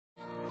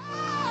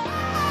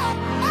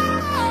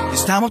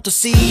time of the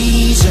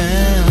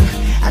season,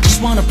 I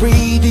just wanna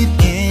breathe it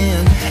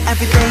in.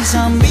 Every day's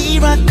a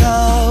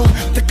miracle,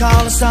 the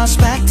colors are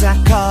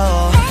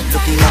spectacle.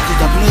 Looking up to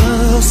the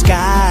blue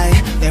sky,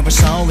 never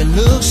saw it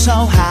look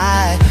so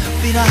high.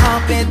 Feel a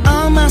heartbeat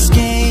on my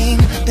skin,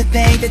 the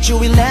day that you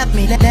will let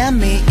me in.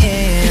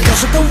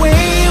 Because of the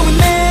way we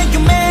met,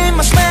 you made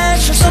my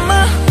special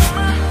summer.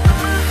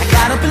 I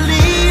gotta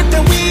believe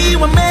that we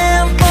were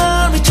meant for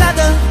each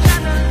other.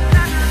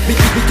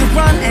 We could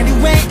run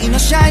anyway in a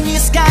shiny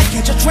sky,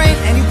 catch a train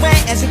anyway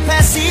as it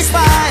passes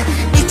by.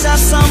 It's a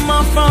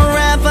summer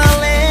forever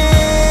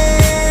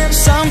land.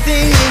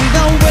 Something in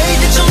the way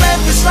that you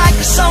left is like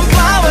a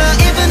sunflower.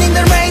 Even in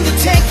the rain you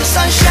take the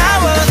sun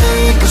shower.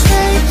 We could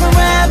stay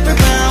forever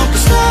bound,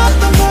 could stop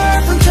the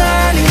world from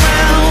turning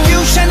round. You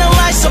shine a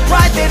light so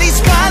bright that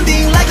it's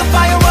blinding, like a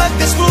firework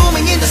that's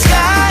blooming in the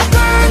sky.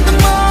 Burn the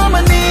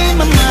moment in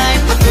my mind,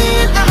 I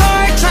feel a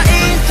heart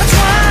trying to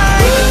try.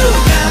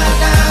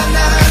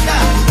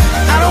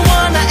 I don't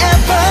wanna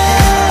ever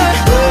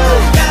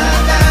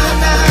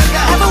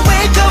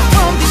wake up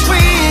from this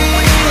dream.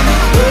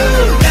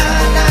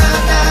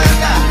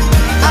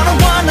 I don't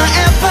wanna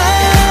ever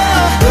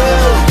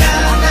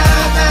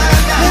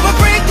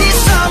break this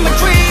summer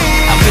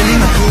dream. I'm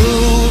feeling a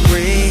cool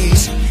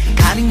breeze,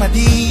 hiding my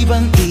deep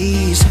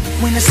unease.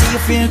 When I see you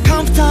feel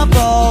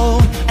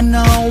comfortable, I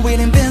know we're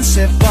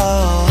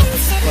invincible.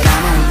 But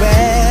I'm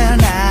aware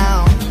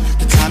now,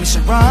 the time is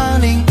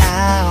running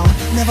out.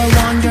 Never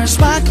want your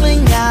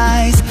sparkling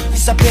eyes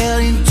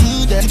disappearing to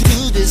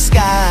the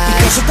sky.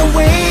 Because of the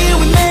way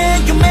we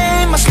met, you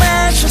made my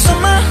special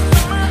summer.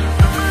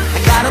 I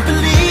gotta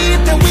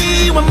believe that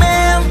we were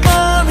meant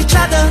for each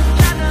other.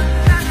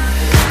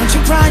 Don't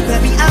you cry,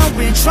 baby, I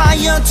will try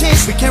your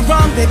tears. We can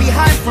run, baby,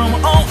 hide from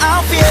all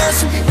our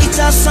fears. It's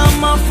a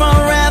summer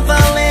forever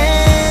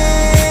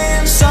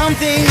land.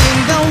 Something in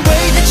the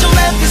way that you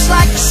left is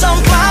like a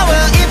sunflower.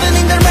 Even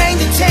in the rain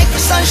you take the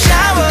sun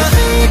shower.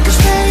 We could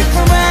stay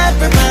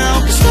forever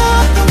bound, could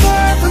stop the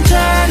world from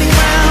turning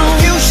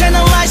round. You shine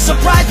a light so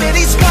bright that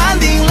it's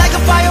blinding, like a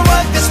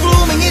firework that's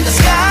blooming in the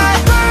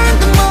sky. Burn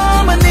the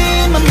moment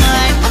in my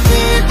mind, I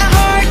feel a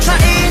heart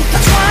trying to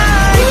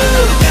try.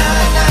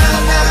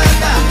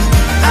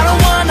 I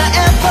don't wanna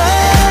ever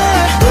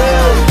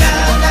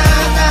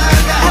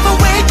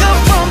wake up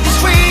from this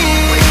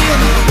dream.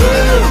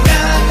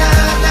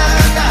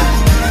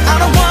 I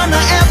don't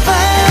wanna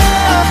ever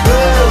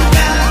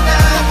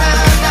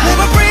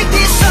break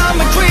this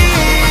summer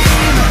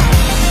dream.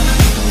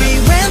 We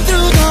went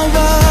through the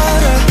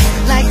water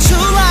like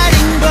two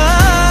riding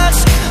birds,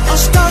 a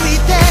story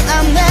that I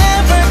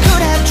never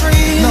could have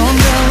dreamed.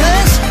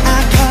 Nonetheless, I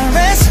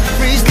caress,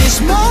 freeze this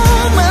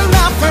moment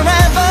now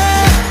forever.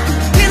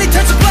 Till it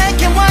turns to black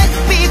and white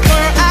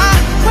before I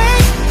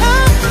wake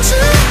up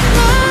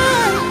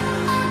tonight.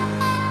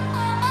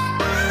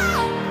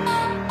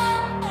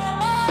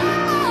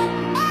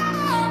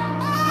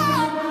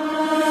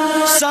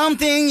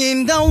 Something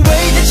in the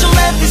way that you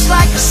left is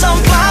like a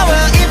sunflower.